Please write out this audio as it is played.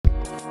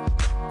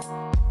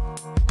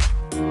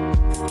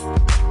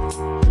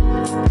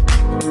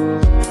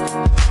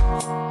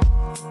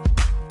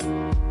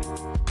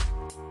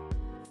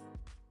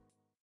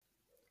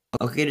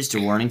Okay, just a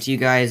warning to you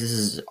guys. This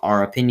is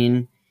our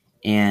opinion,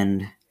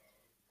 and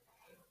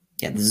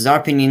this is our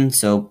opinion,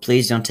 so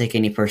please don't take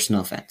any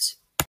personal offense.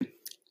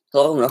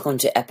 Hello and welcome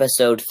to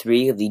episode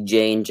 3 of the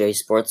J&J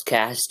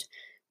Sportscast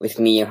with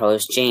me, your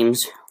host,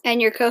 James.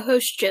 And your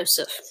co-host,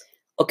 Joseph.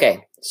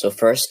 Okay, so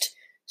first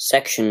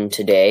section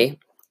today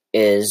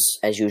is,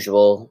 as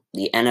usual,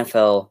 the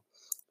NFL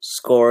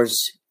scores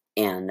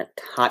and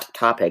hot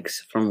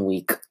topics from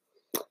week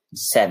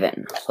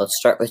 7. So let's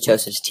start with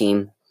Joseph's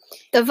team.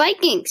 The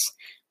Vikings.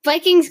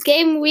 Vikings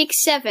game week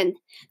 7.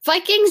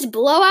 Vikings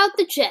blow out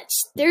the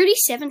Jets,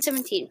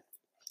 37-17.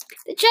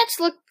 The Jets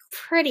look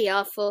pretty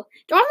awful.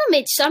 Darnold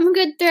made some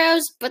good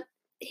throws, but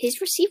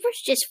his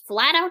receivers just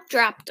flat out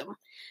dropped them.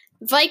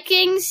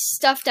 Vikings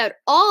stuffed out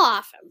all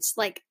offense.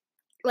 I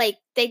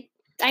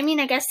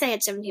guess they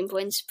had 17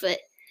 points, but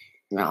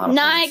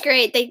not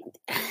great. They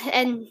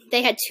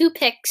had 2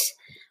 picks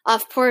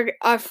off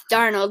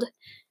Darnold,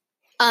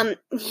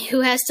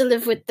 who has to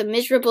live with the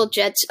miserable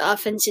Jets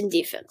offense and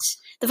defense.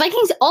 The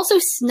Vikings also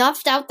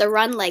snuffed out the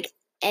run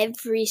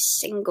every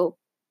single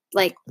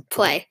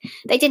play.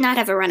 They did not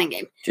have a running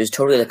game. Which is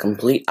totally the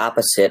complete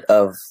opposite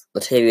of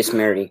Latavius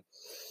Murray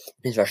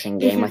in his rushing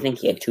game. Mm-hmm. I think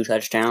he had 2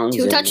 touchdowns.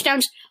 2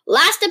 touchdowns.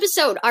 Last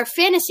episode, our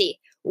fantasy,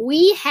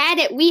 we had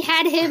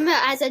him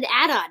as an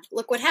add-on.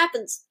 Look what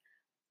happens.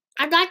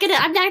 I'm not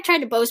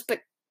trying to boast,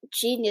 but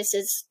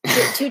geniuses,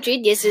 2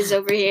 geniuses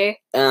over here.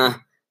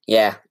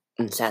 Yeah.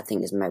 And the sad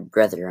thing is my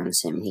brother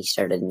owns him. He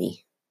started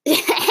me.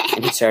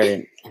 And he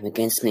started him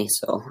against me,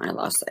 so I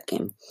lost that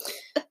game.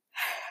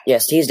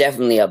 Yes, he's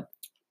definitely a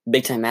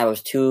big-time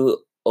average. 2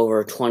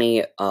 over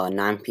 20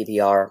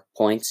 non-PPR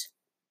points.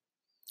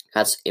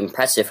 That's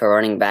impressive for a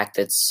running back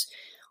that's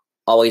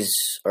always,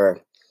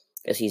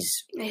 because he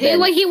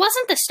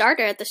wasn't the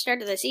starter at the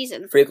start of the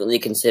season. Frequently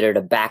considered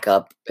a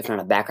backup, if not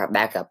a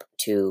backup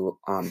to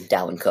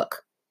Dalvin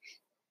Cook.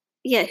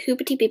 Yeah, who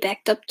would he be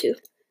backed up to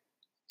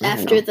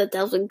after the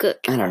Dalvin Cook?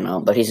 I don't know,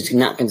 but he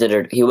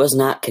was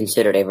not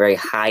considered a very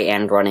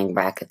high-end running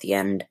back at the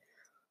end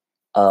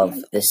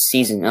of the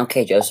season.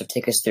 Okay, Joseph,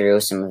 take us through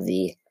some of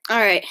the... All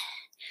right.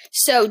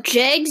 So,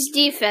 Jags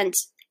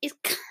defense is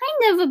kind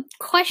of a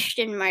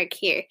question mark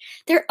here.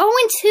 They're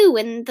 0-2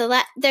 in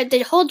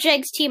the whole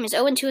Jags team is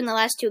 0-2 in the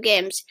last 2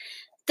 games.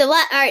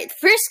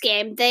 First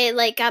game,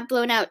 they got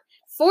blown out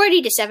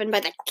 40-7 by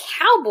the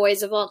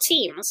Cowboys of all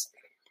teams.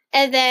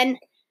 And then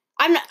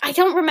I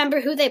don't remember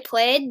who they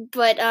played,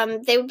 but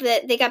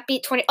they got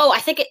beat 20. Oh, I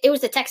think it was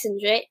the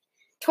Texans, right?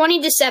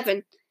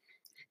 20-7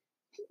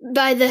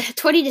 by the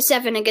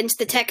 20-7 against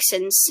the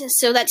Texans.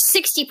 So that's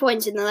 60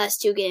 points in the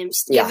last 2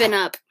 games given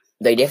up.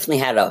 They definitely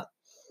had the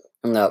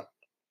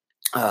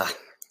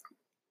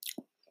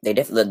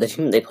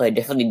team they played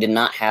definitely did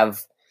not have.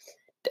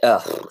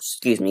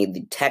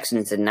 The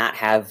Texans do not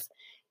have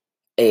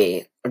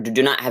a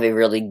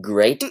really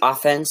great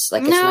offense.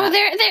 They're kind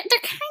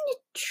of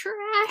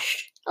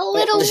trash. A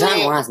little bit.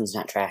 Deshaun Watson's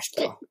not trash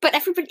though. But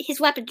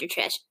his weapons are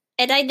trash.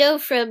 And I know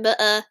from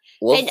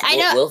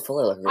Will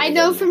Fuller I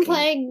know from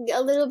playing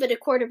a little bit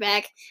of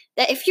quarterback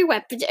that if your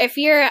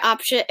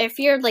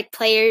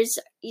players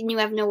and you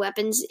have no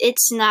weapons,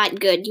 it's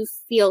not good. You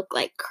feel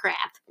like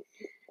crap.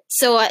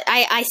 So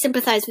I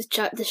sympathize with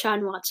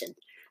Deshaun Watson.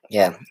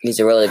 Yeah, he's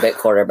a really big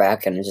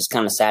quarterback, and it's just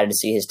kind of sad to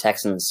see his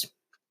Texans.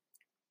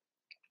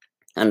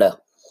 And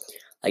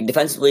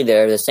defensively,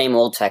 they're the same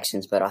old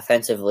Texans, but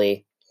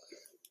offensively,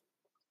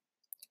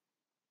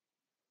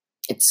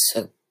 it's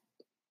an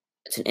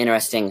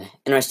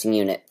interesting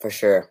unit for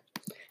sure.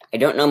 I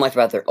don't know much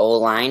about their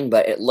O-line,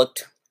 but it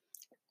looked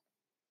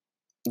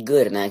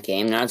good in that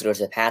game. Not as good as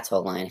the Pats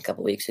O-line a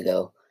couple weeks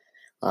ago.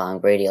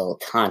 Brady had a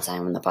ton of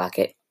time in the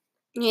pocket.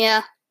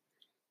 Yeah.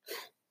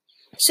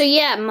 So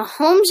yeah,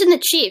 Mahomes and the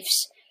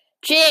Chiefs.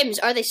 James,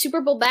 are they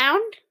Super Bowl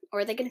bound, or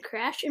are they going to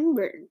crash and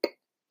burn?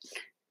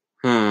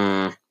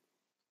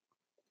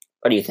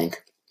 What do you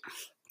think?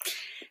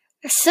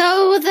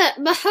 So the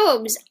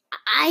Mahomes,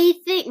 I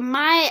think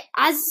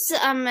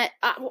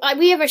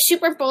we have our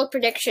Super Bowl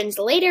predictions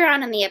later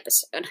on in the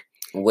episode.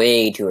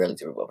 Way too early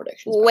Super Bowl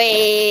predictions.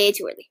 Way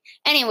too early.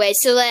 Anyway,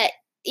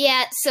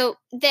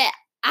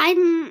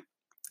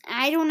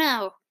 I don't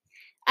know.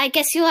 I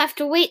guess you'll have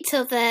to wait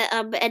till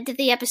the end of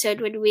the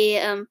episode when we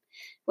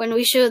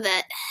show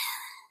that.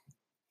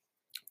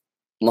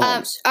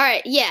 Mahomes. All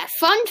right, yeah.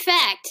 Fun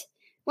fact: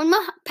 when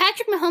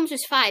Patrick Mahomes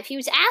was 5, he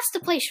was asked to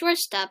play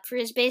shortstop for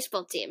his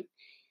baseball team,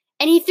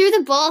 and he threw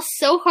the ball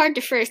so hard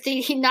to first that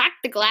he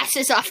knocked the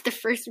glasses off the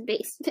first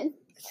baseman.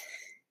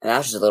 And that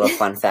was just a little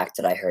fun fact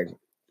that I heard.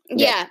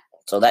 Yeah.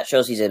 So that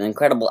shows he's an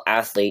incredible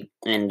athlete,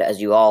 and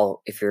as you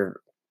all, if you're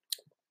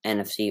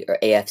NFC or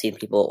AFC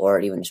people, or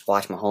even just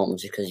watch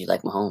Mahomes because you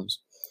like Mahomes.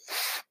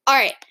 All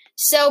right.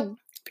 So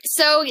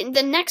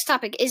the next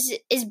topic is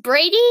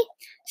Brady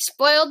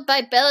spoiled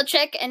by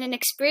Belichick and an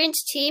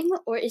experienced team,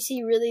 or is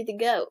he really the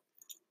GOAT?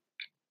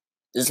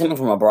 This is coming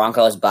from a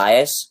Broncos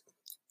bias,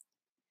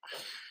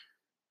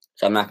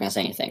 so I'm not going to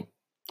say anything.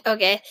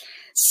 Okay.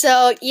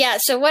 So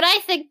what I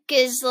think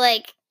is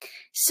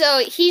so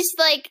he's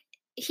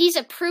he's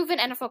a proven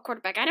NFL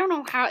quarterback. I don't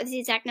know how the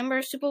exact number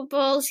of Super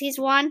Bowls he's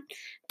won,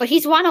 but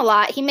he's won a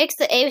lot. He makes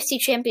the AFC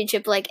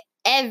Championship like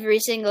every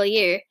single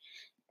year,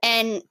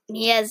 and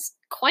he has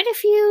quite a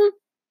few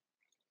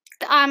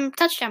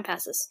touchdown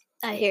passes.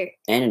 I hear.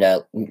 And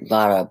a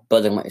lot of,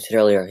 building what you said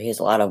earlier, he has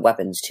a lot of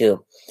weapons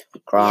too.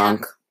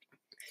 Gronk.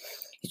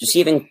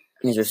 Yeah.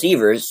 His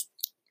receivers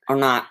are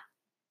not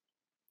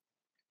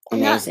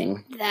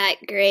amazing. Not that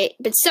great.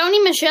 But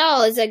Sony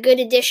Michel is a good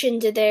addition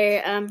to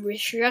their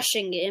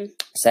rushing game.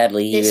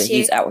 Sadly,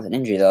 he's out with an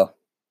injury, though.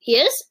 He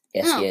is?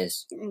 Yes, he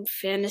is.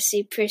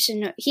 Fantasy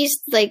person.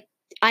 He's like,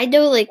 I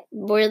know like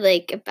more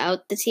like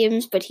about the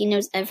teams, but he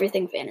knows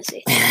everything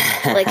fantasy.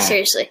 Like,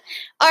 seriously.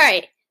 All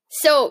right.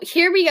 So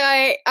here we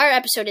are. Our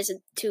episode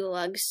isn't too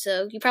long,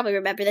 so you probably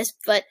remember this.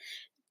 But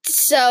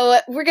so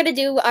we're going to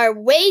do our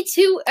way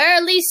too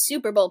early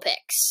Super Bowl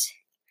picks.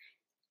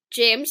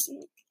 James?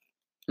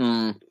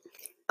 I'm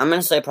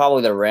going to say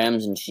probably the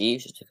Rams and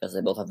Chiefs, just because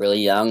they both have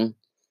really young,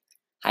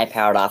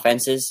 high-powered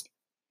offenses.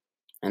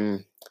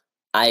 And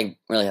I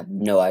really have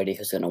no idea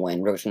who's going to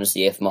win. We're just going to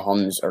see if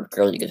Mahomes or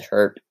Gurley gets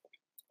hurt.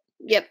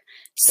 Yep.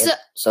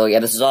 So yeah,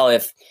 this is all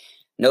if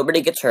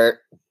nobody gets hurt.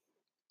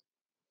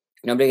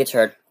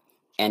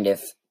 And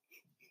if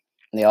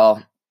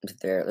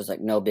there's like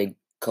no big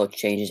coach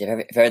changes,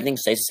 if everything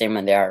stays the same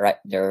and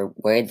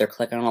they're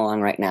clicking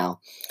along right now,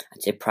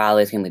 I'd say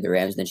probably it's gonna be the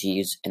Rams and the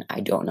Chiefs, and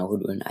I don't know who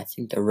to win. I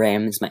think the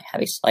Rams might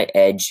have a slight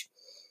edge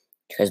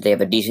because they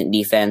have a decent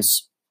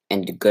defense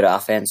and a great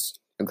offense,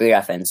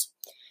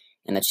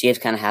 and the Chiefs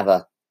kind of have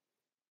a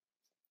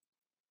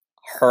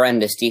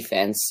horrendous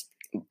defense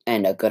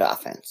and a good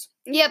offense.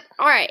 Yep.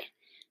 All right.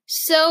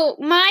 So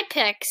my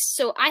picks.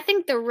 So I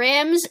think the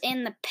Rams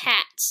and the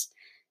Pats.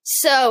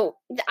 So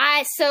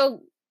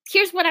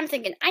here's what I'm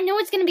thinking. I know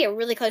it's going to be a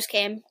really close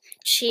game,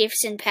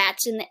 Chiefs and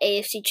Pats in the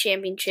AFC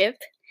Championship,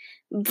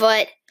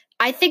 but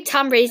I think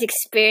Tom Brady's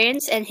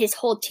experience and his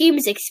whole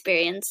team's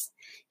experience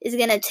is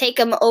going to take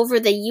him over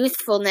the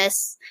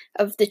youthfulness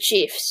of the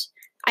Chiefs.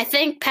 I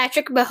think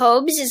Patrick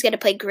Mahomes is going to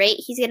play great.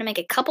 He's going to make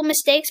a couple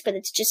mistakes, but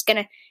it's just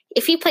going to,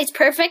 if he plays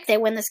perfect, they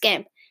win this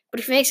game. But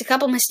if he makes a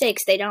couple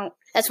mistakes, they don't.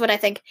 That's what I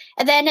think.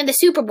 And then in the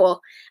Super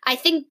Bowl, I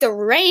think the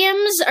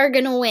Rams are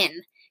going to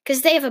win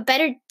because they have a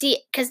better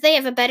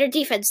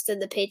defense than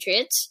the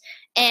Patriots.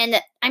 And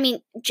I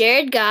mean,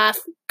 Jared Goff,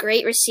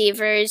 great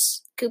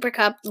receivers, Cooper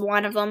Kupp,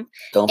 one of them.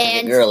 Don't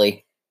forget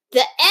Gurley.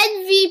 The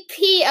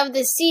MVP of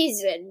the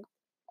season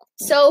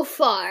so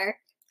far,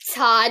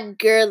 Todd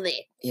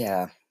Gurley.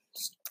 Yeah,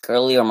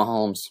 Gurley or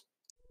Mahomes.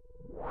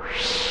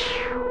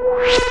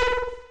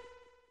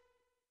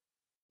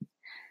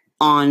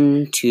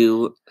 On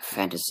to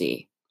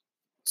fantasy.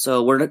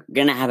 So we're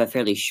going to have a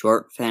fairly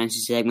short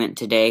fantasy segment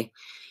today.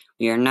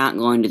 We are not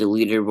going to the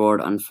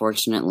leaderboard,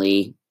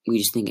 unfortunately. We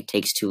just think it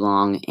takes too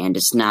long, and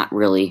it's not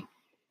really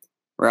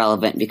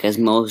relevant because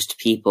most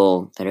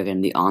people that are going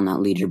to be on that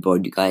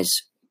leaderboard, you guys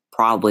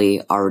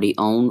probably already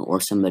own, or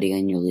somebody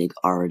in your league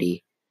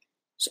already,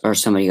 or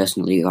somebody else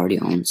in the league already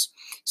owns.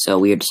 So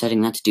we are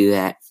deciding not to do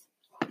that,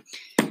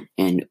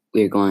 and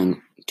we're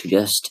going to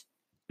just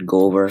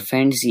go over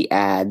fantasy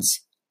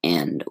ads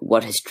and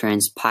what has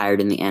transpired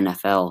in the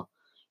NFL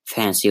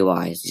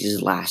fantasy-wise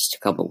these last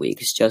couple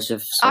weeks.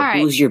 Joseph, so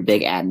who's your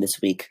big ad this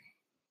week?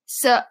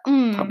 So,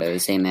 probably the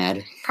same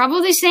ad.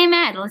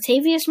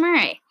 Latavius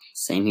Murray.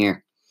 Same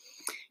here.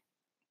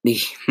 We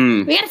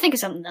gotta think of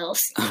something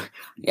else.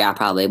 Yeah,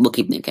 probably. We'll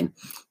keep thinking.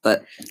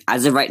 But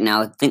as of right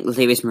now, I think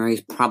Latavius Murray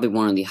is probably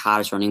one of the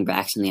hottest running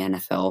backs in the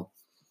NFL.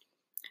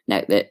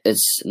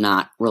 It's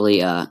not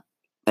really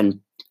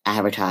been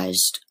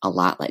advertised a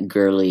lot like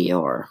Gurley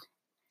or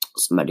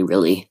somebody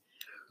really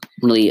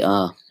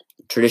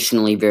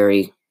traditionally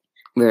very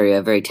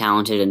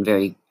talented and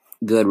very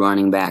good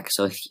running back.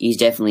 So he's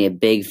definitely a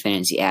big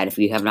fantasy ad. If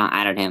you have not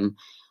added him,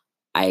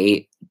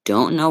 I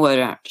don't know whether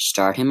to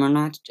start him or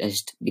not,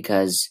 just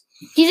because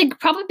he's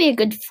probably be a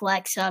good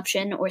flex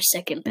option or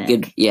second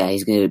pick.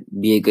 He's going to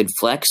be a good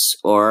flex,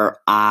 or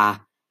I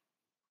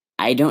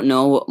don't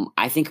know.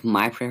 I think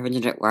my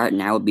preference right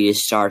now would be to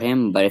start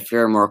him, but if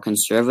you're more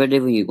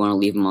conservative and you want to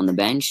leave him on the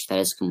bench, that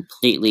is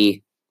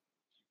completely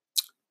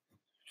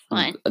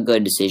fine. A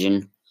good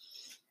decision.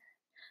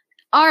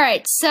 All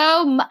right,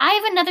 so I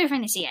have another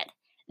fantasy ad.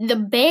 The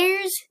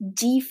Bears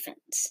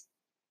defense.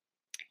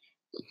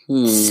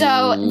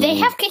 So they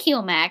have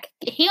Khalil Mack.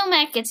 Khalil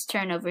Mack gets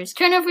turnovers.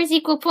 Turnovers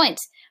equal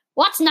points.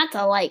 What's not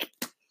to like?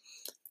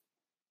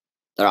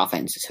 Their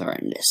offense is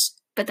horrendous.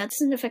 But that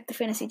doesn't affect the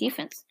fantasy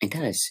defense. It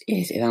does.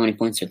 If how many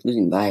points they're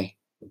losing by,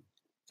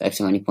 that's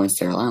how many points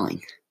they're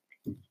allowing.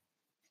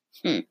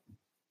 I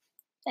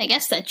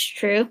guess that's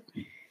true.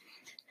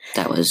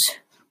 That was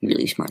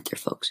really smart there,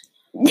 folks.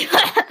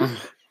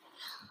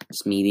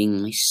 It's me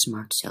being my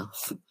smart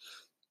self.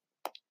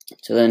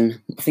 So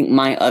then, I think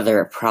my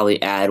other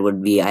probably ad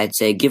would be, I'd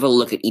say, give a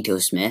look at Ito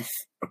Smith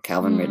or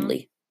Calvin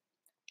Ridley.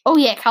 Oh,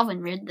 yeah,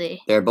 Calvin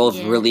Ridley. They're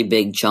both really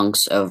big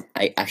chunks of...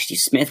 Actually,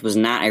 Smith was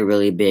not a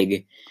really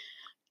big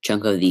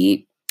chunk of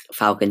the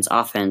Falcons'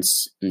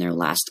 offense in their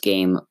last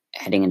game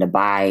heading into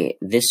bye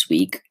this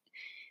week.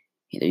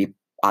 You're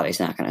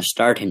obviously not going to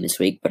start him this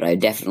week, but I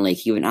definitely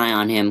keep an eye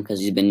on him because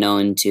he's been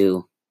known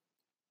to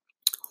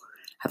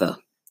have a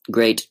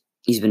great.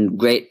 He's been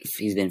great.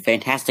 He's been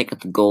fantastic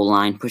at the goal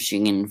line,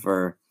 pushing in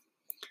for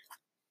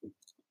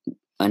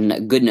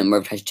a good number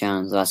of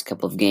touchdowns the last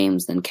couple of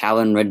games. Then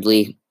Calvin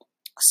Ridley,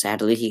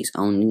 sadly, he's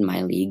owned in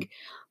my league,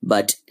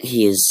 but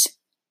he is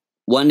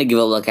one to give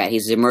a look at.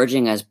 He's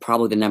emerging as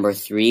probably the number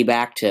 3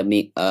 back to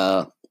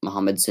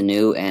Mohamed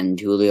Sanu and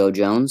Julio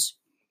Jones.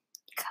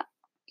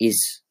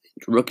 He's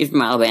a rookie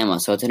from Alabama,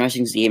 so it's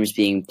interesting to see him just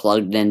being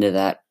plugged into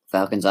that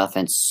Falcons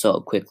offense so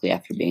quickly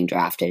after being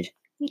drafted.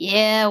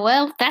 Yeah,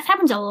 well, that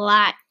happens a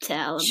lot to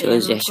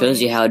Alabama.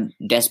 Shows you how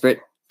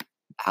desperate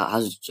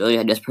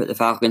the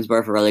Falcons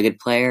were for a really good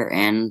player,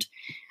 and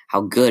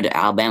how good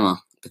Alabama,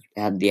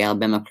 the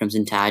Alabama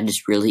Crimson Tide,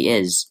 just really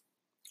is.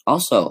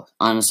 Also,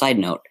 on a side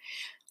note,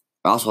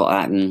 not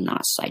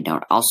a side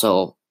note,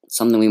 also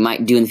something we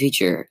might do in the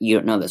future. You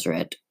don't know this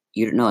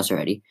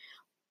already,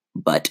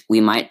 but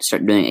we might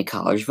start doing a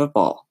college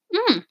football.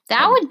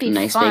 That would be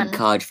nice fun. Big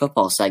college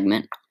football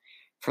segment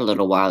for a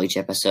little while each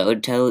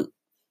episode.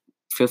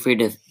 Feel free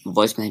to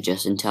voice message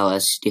us and tell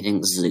us, do you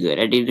think this is a good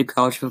idea to do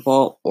college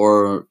football,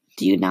 or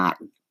do you not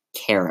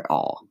care at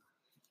all?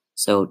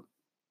 So,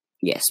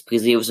 yes,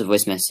 please leave us a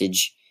voice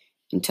message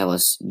and tell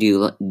us,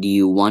 do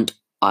you want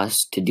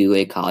us to do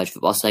a college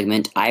football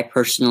segment? I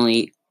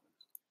personally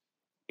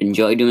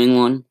enjoy doing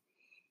one.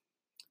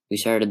 We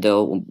started,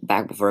 though,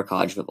 back before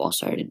college football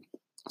started.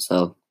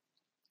 So,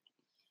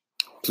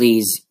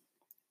 please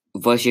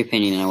voice your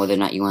opinion on whether or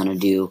not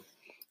you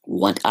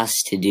want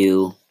us to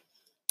do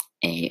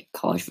a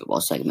college football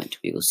segment.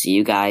 We will see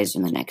you guys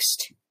in the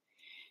next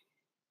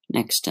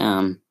at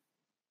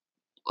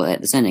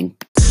this ending.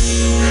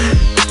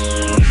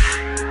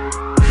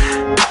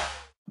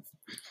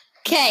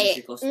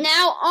 Okay,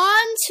 now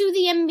on to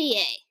the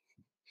NBA.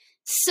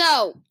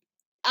 So,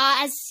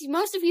 as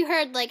most of you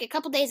heard like a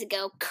couple days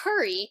ago,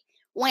 Curry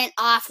went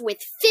off with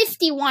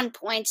 51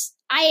 points.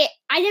 I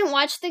didn't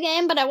watch the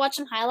game, but I watched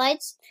some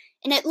highlights,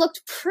 and it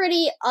looked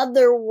pretty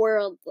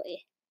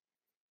otherworldly.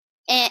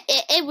 And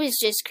it was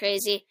just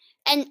crazy.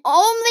 And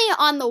only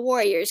on the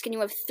Warriors can you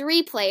have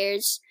 3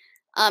 players.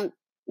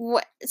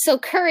 So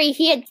Curry,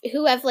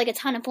 who have like a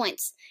ton of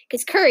points.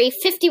 Because Curry,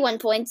 51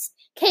 points.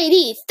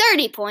 KD,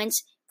 30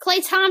 points.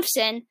 Klay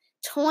Thompson,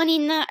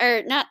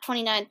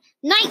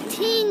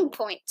 19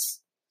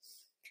 points.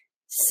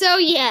 So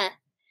yeah.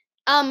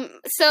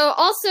 So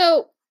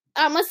also,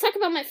 let's talk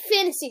about my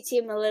fantasy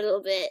team a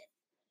little bit.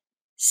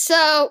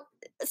 So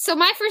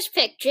my first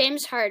pick,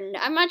 James Harden.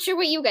 I'm not sure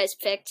what you guys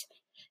picked,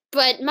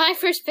 but my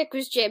first pick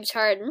was James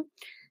Harden,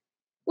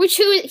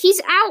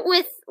 he's out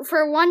with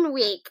for 1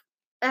 week,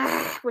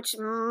 which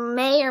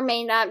may or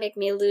may not make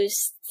me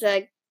lose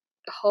the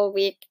whole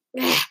week.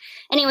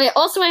 Anyway,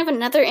 also I have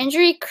another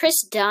injury.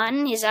 Chris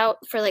Dunn, he's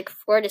out for like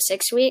 4 to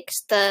 6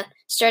 weeks, the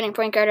starting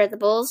point guard of the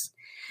Bulls.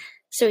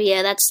 So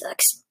yeah, that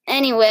sucks.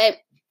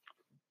 Anyway,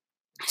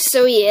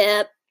 so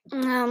yeah,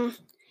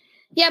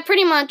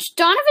 pretty much.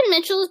 Donovan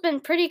Mitchell has been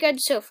pretty good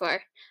so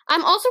far.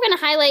 I'm also going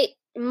to highlight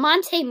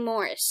Monte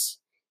Morris.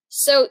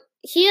 So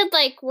he had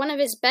like one of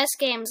his best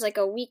games like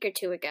a week or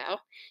 2 ago.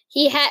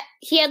 He had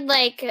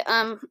like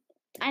I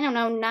don't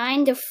know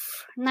 9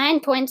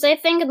 points I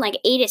think and like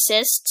 8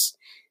 assists.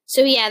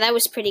 So yeah, that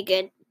was pretty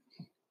good.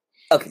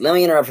 Okay, let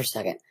me interrupt for a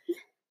second.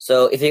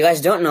 So if you guys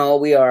don't know,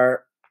 we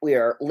are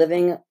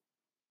living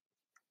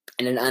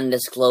in an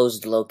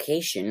undisclosed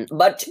location,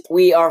 but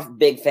we are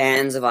big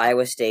fans of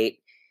Iowa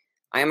State.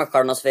 I am a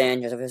Cardinals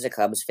fan. Joseph is a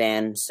Cubs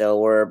fan, so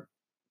we're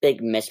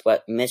big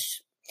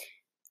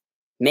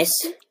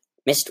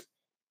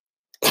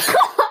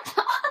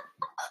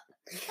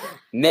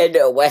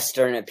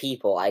Midwestern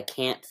people. I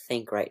can't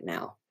think right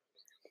now.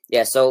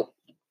 Yeah, so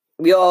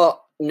we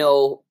all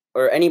know,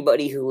 or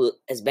anybody who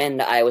has been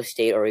to Iowa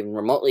State or even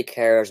remotely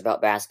cares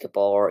about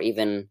basketball, or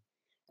even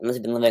unless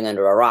you've been living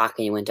under a rock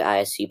and you went to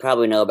ISU, you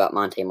probably know about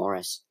Monte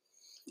Morris.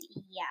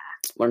 Yeah.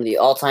 One of the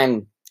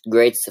all-time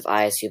greats of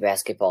ISU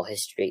basketball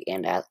history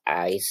and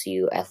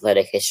ISU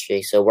athletic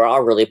history. So we're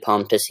all really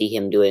pumped to see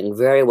him doing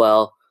very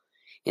well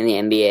in the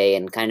NBA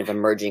and kind of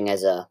emerging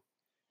as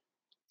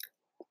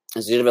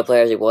good of a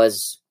player as he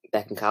was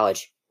back in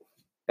college.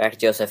 Back to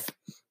Joseph.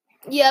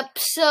 Yep.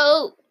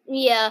 So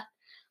yeah.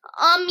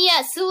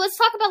 So let's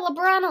talk about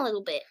LeBron a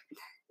little bit.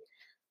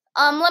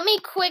 Let me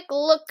quick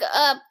look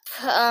up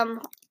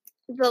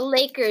the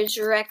Lakers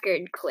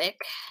record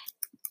quick.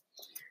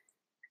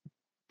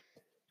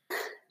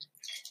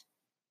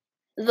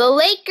 The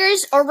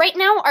Lakers are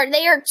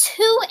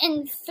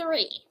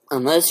 2-3.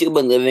 Unless you've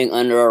been living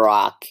under a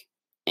rock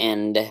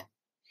and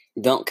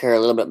don't care a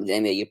little bit about the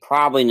NBA, you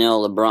probably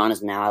know LeBron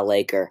is now a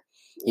Laker.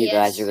 You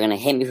guys are going to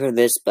hate me for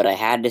this, but I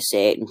had to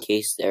say it in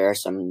case there are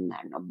some,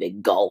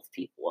 big golf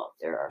people out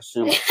there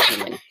assuming.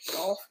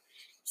 Golf.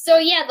 So,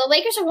 yeah, the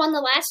Lakers have won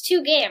the last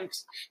 2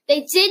 games.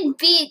 They did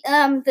beat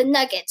the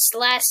Nuggets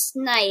last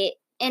night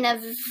in a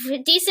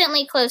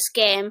decently close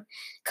game,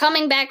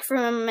 coming back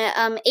from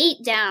 8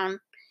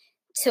 down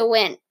to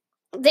win.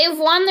 They've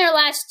won their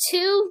last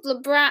 2.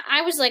 LeBron,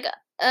 I was like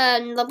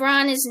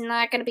LeBron is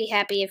not going to be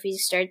happy if he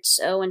starts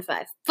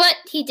 0-5. But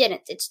he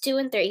didn't. It's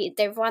 2-3.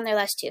 They've won their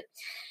last 2.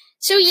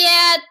 So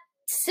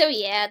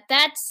yeah,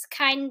 that's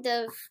kind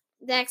of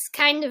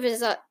his.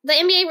 The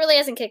NBA really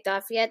hasn't kicked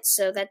off yet,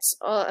 so that's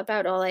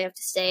about all I have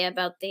to say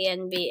about the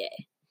NBA.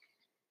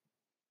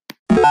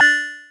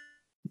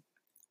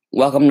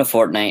 Welcome to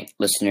Fortnite,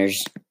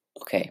 listeners.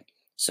 Okay,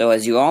 so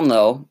as you all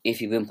know,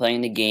 if you've been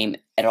playing the game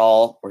at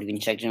all, or even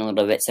checked in a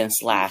little bit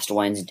since last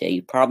Wednesday,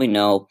 you probably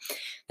know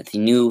that the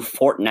new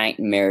Fortnite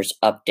Mares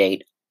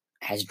update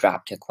has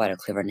dropped. Quite a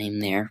clever name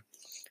there,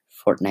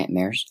 Fortnite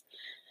Mares.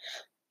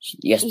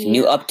 Yes, the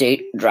new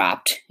update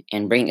dropped,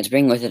 and it's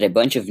bringing with it a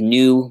bunch of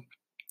new,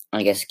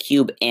 I guess,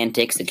 cube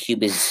antics. The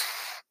cube is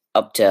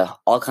up to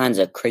all kinds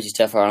of crazy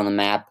stuff around the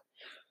map,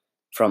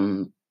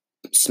 from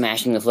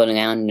smashing the floating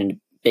island into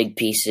big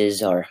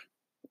pieces, or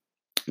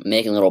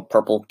making little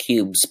purple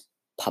cubes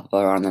pop up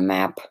around the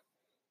map.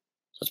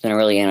 So it's been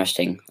really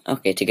interesting.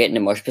 Okay, to get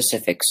into more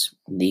specifics,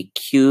 the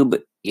cube,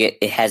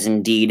 it has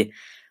indeed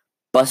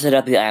busted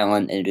up the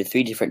island into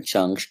 3 different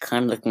chunks,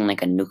 kind of looking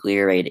like a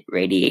nuclear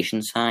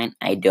radiation sign.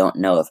 I don't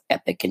know if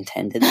Epic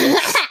intended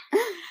this,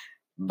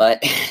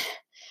 but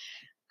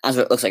that's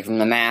what it looks like from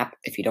the map,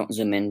 if you don't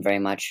zoom in very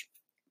much.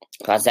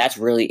 Because that's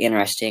really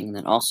interesting. And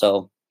then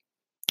also,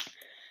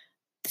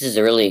 this is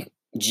a really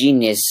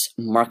genius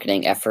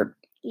marketing effort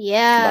by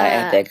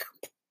Epic.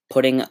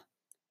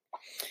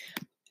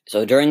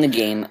 So during the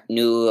game,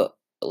 new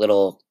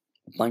little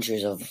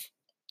bunches of,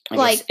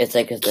 it's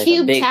like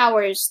cube a big,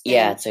 towers thing.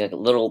 Yeah, it's like a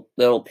little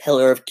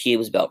pillar of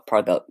cubes probably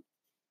about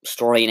a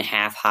story and a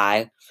half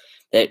high,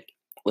 that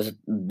with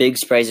big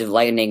sprays of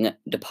lightning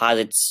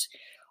deposits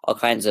all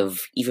kinds of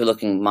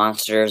evil-looking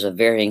monsters of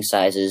varying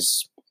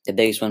sizes. The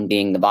biggest one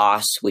being the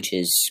boss, which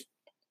is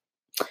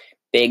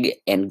big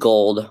and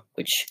gold,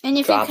 which and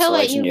if drops you kill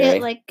legendary. it, you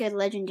get like a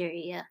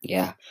legendary. Yeah.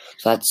 Yeah.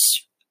 So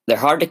they're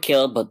hard to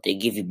kill, but they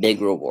give you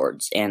big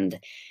rewards. And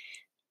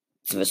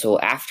so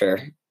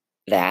after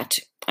that,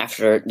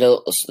 after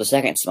the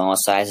second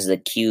smallest size is the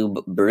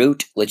Cube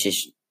Brute, which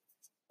is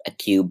a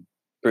Cube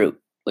Brute,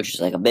 which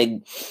is like a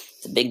big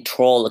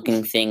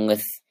troll-looking thing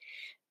with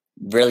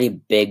really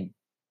big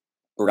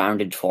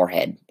rounded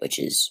forehead, which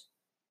is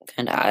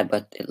kind of odd,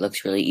 but it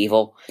looks really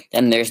evil.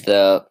 Then there's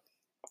I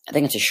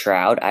think it's a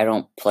Shroud. I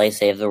don't play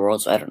Save the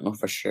World, so I don't know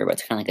for sure, but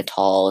it's kind of like a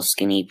tall,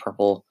 skinny,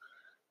 purple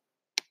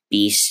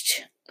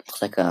beast.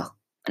 Looks like an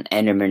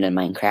Enderman in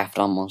Minecraft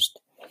almost.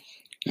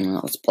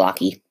 It's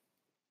blocky.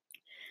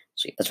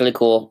 So that's really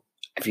cool.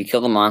 If you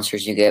kill the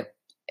monsters, you get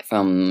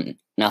from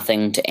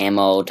nothing to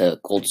ammo to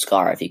gold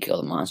scar if you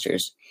kill the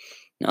monsters.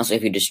 And also,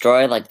 if you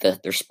destroy their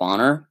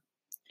spawner,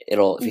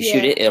 if you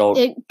shoot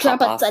it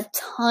drops a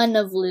ton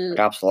of loot.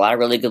 Drops a lot of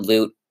really good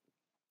loot.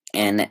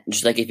 And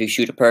just like if you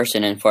shoot a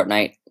person in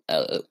Fortnite,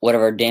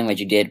 whatever damage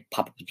you did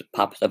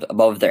pops up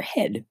above their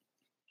head.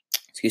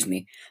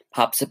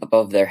 Pops up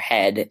above their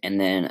head and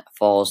then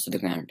falls to the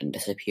ground and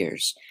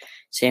disappears.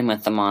 Same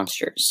with the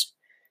monsters.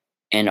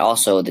 And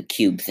also the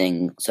cube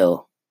thing.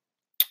 So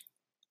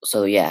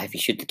yeah, if you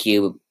shoot the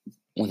cube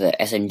with an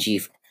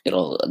SMG,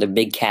 the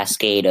big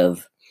cascade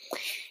of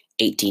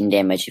 18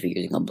 damage. If you're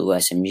using a blue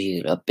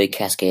SMG, a big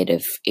cascade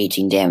of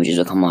 18 damages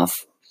will come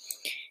off.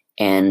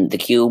 And the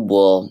cube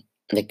we'll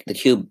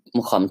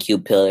call them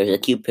cube pillars. The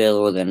cube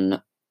pillar will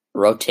then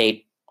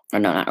rotate, or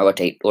no, not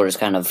rotate, or just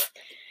kind of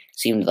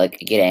seem to like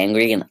get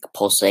angry and like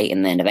pulsate,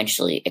 and then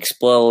eventually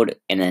explode,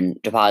 and then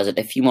deposit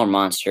a few more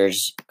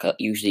monsters,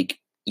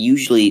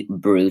 usually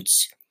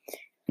brutes,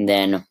 and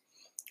then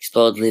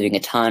explode, leaving a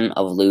ton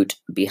of loot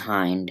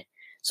behind.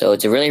 So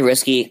it's a really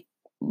risky,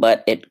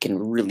 but it can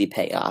really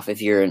pay off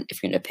if you're in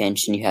a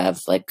pinch and you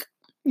have like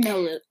no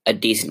loot, a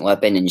decent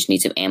weapon, and just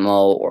need some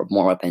ammo or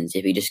more weapons.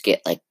 If you just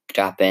get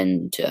drop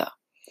into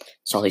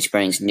Salty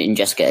Springs and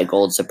just get a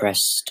gold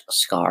suppressed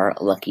scar,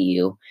 lucky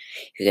you.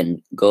 You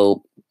can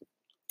go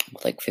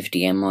with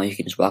 50 ammo. You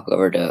can just go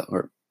over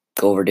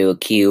to a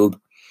cube,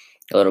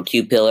 a little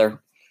cube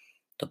pillar,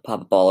 to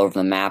pop up all over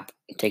the map.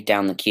 Take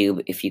down the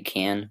cube if you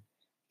can,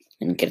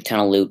 and get a ton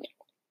of loot.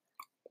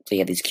 So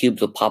yeah, these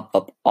cubes will pop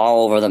up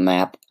all over the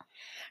map,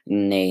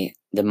 and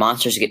the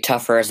monsters get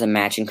tougher as the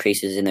match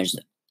increases. And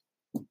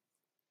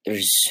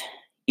there's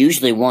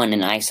usually one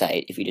in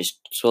eyesight. If you just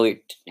scroll your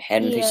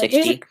head in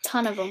 360, there's a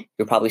ton of them.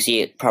 You'll probably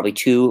see it,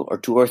 two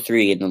or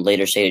three in the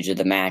later stage of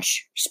the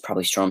match. Just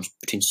probably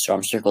between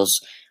storm circles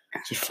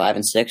 5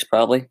 and 6,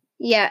 probably.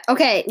 Yeah.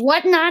 Okay.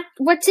 What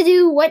to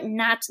do? What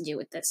not to do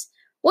with this?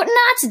 What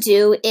not to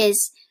do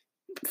is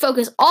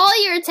focus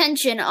all your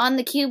attention on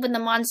the cube and the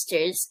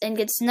monsters and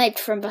get sniped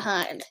from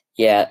behind.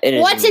 Yeah, it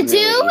is. What to really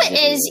do easy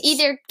is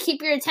either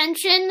keep your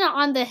attention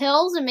on the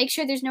hills and make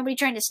sure there's nobody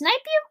trying to snipe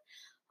you,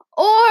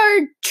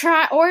 or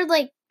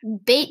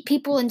bait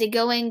people into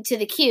going to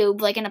the cube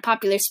in a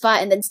popular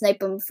spot and then snipe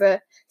them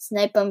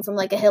from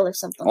a hill or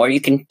something. Or you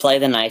can play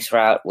the nice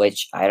route,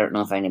 which I don't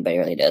know if anybody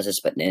really does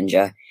this, but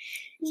Ninja.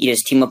 You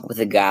just team up with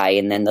a guy,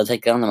 and then they'll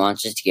take down the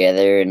monsters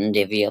together and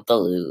divvy up the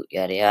loot,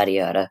 yada yada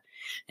yada.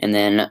 And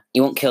then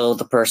you won't kill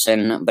the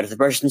person, but if the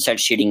person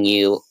starts shooting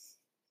you,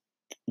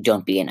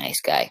 don't be a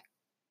nice guy.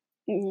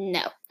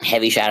 No.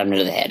 Heavy shot him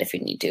to the head if you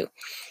need to.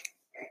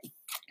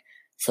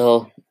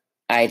 So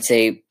I'd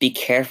say be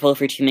careful if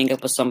you're teaming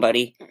up with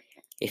somebody.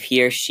 If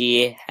he or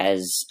she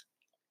has...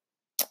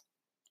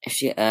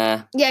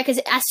 Yeah, because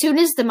as soon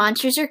as the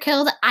monsters are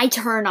killed, I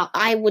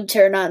would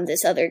turn on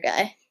this other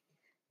guy.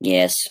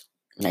 Yes.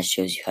 That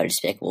shows you how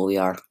despicable we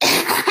are.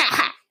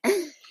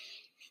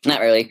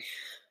 Not really.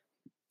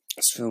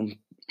 So,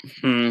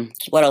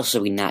 what else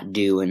should we not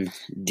do and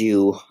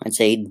do? I'd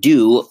say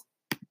do.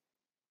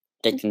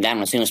 Take them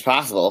down as soon as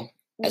possible.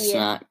 Let's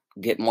not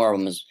get more of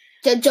them as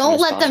Don't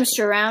let them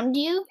surround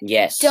you.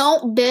 Yes.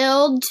 Don't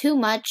build too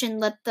much and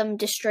let them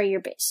destroy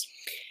your base.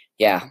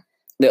 Yeah.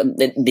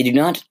 They do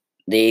not...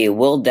 They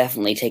will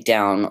definitely take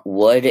down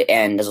wood,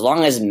 and as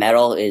long as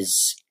metal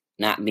is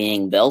not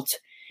being built,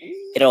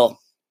 it'll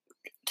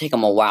take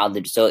them a while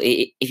to. So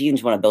if you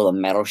just want to build a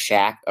metal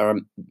shack or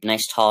a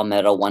nice tall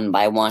metal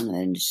 1x1, and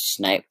then just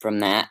snipe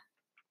from that,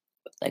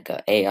 like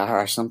a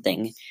AR or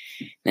something,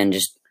 then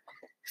just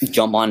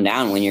jump on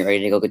down when you're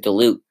ready to go get the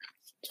loot.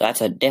 So that's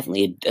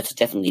definitely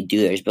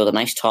do there. Just build a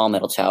nice tall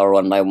metal tower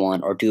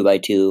 1x1 or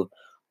 2x2,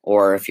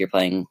 or if you're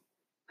playing,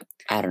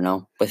 I don't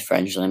know, with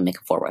friends, then make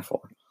a 4x4.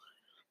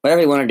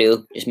 Whatever you want to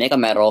do, just make a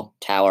metal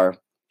tower,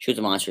 shoot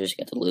the monsters,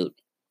 get the loot.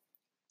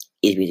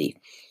 Easy peasy.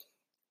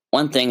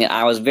 One thing that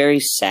I was very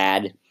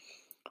sad,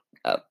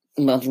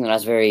 one thing that I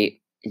was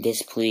very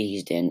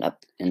displeased and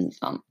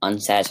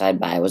unsatisfied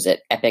by was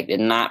that Epic did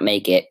not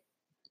make it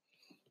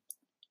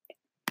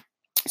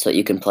so that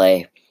you can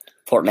play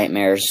Fortnite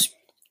Mares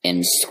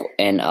in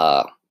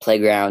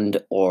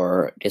Playground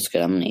or Disco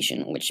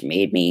Domination, which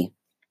made me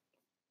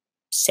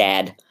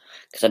sad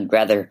because I'd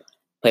rather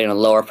play in a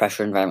lower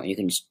pressure environment. You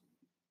can just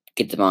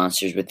get the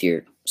monsters with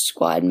your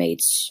squad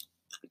mates,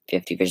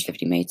 50 versus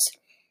 50 mates.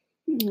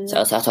 So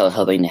that's what I was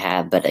hoping to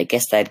have, but I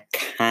guess that'd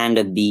kind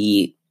of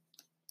be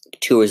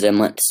too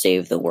resemblant to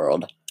Save the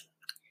World.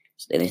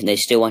 So they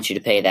still want you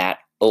to pay that.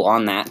 Oh,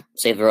 on that,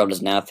 Save the World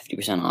is now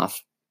 50%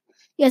 off.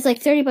 Yeah, it's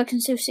like $30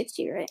 instead of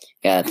 $60, right?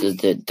 Yeah,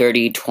 the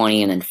 30,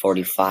 20, and then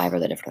 45 are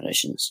the different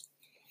editions.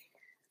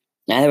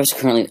 Neither of us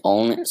currently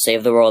own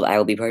Save the World. I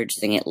will be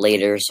purchasing it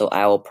later, so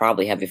I will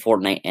probably have a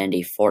Fortnite and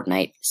a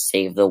Fortnite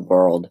Save the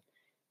World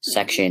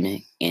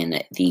section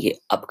in the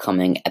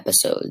upcoming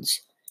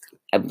episodes.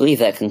 I believe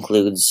that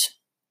concludes.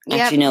 Yep.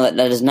 Actually, no, that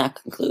does not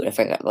conclude. I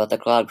forgot about the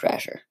Cloud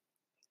Crasher.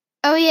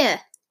 Oh yeah.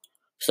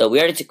 So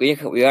we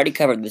already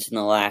covered this in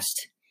the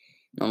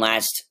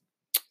last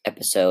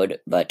episode,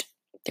 but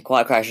the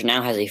Quad Crasher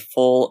now has a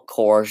full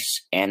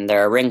course, and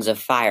there are rings of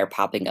fire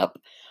popping up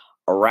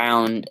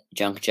around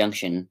Junk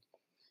Junction,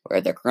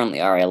 where there currently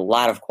are a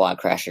lot of Quad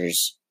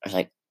Crashers. There's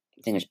I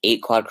think there's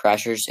 8 Quad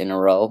Crashers in a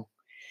row.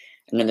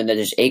 And then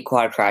there's 8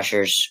 Quad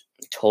Crashers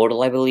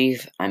total, I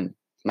believe. I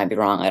might be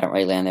wrong. I don't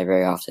really land there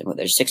very often, but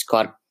there's 6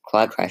 Quad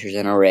Crashers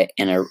in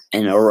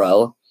a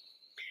row,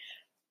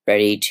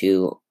 ready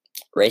to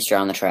race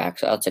around the track.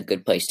 So that's a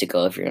good place to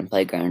go if you're in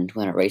Playground. You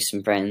want to race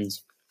some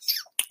friends,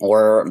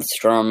 or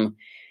Storm.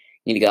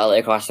 You need to go all the way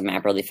across the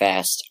map really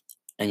fast,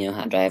 and you know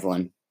how to drive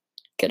one.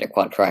 Get a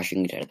Quad Crasher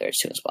and get out of there as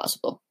soon as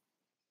possible.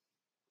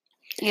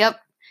 Yep.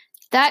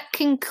 That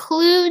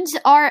concludes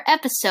our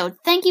episode.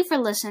 Thank you for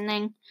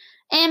listening.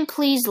 And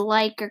please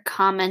like or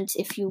comment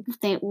if you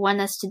want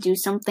us to do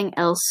something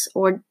else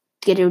or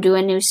get to do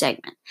a new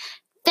segment.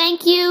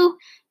 Thank you,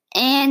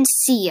 and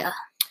see ya.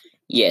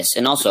 Yes,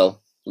 and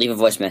also, leave a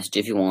voice message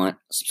if you want.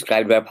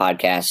 Subscribe to our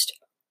podcast.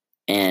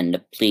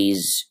 And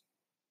please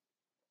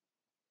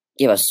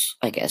give us,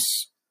 I guess,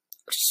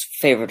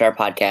 favorite our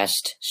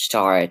podcast,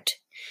 star it,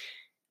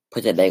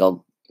 put that big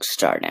old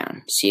star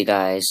down. See you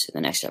guys in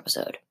the next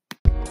episode.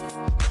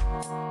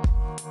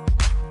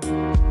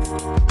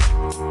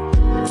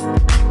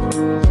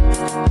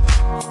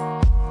 Thank you.